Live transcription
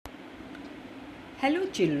Hello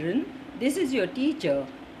children, this is your teacher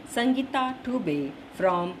Sangeeta Tube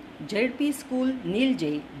from ZP School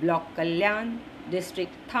Nilje, Block Kalyan,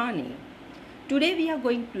 District Thane. Today we are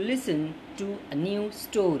going to listen to a new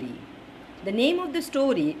story. The name of the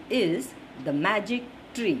story is The Magic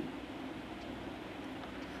Tree.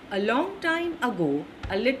 A long time ago,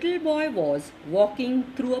 a little boy was walking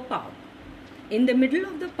through a park. In the middle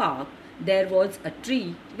of the park, there was a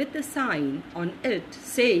tree with a sign on it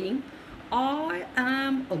saying, "I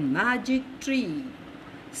am a magic tree.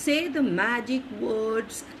 Say the magic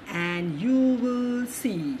words and you will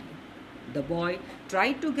see." The boy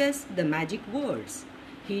tried to guess the magic words.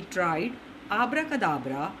 He tried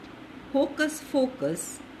abracadabra, hocus pocus,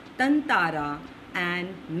 tantara,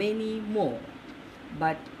 and many more.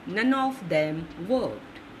 But none of them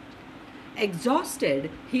worked. Exhausted,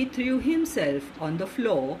 he threw himself on the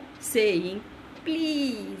floor, saying,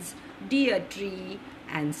 "Please, dear tree,"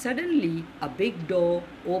 and suddenly a big door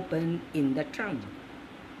opened in the trunk.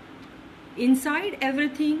 Inside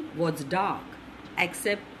everything was dark,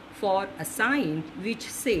 except for a sign which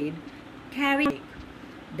said, "Carry cake."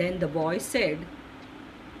 Then the boy said,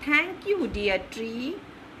 "Thank you, dear tree."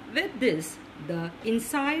 With this, the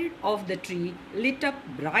inside of the tree lit up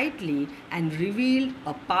brightly and revealed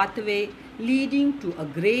a pathway leading to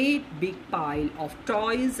a great big pile of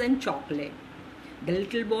toys and chocolate. The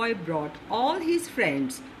little boy brought all his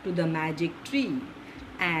friends to the magic tree,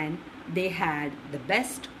 and they had the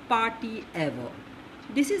best party ever.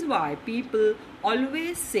 This is why people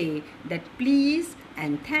always say that please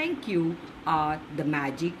and thank you are the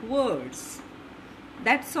magic words.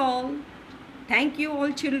 That's all. Thank you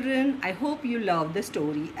all children. I hope you love the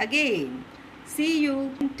story again. See you.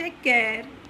 Take care.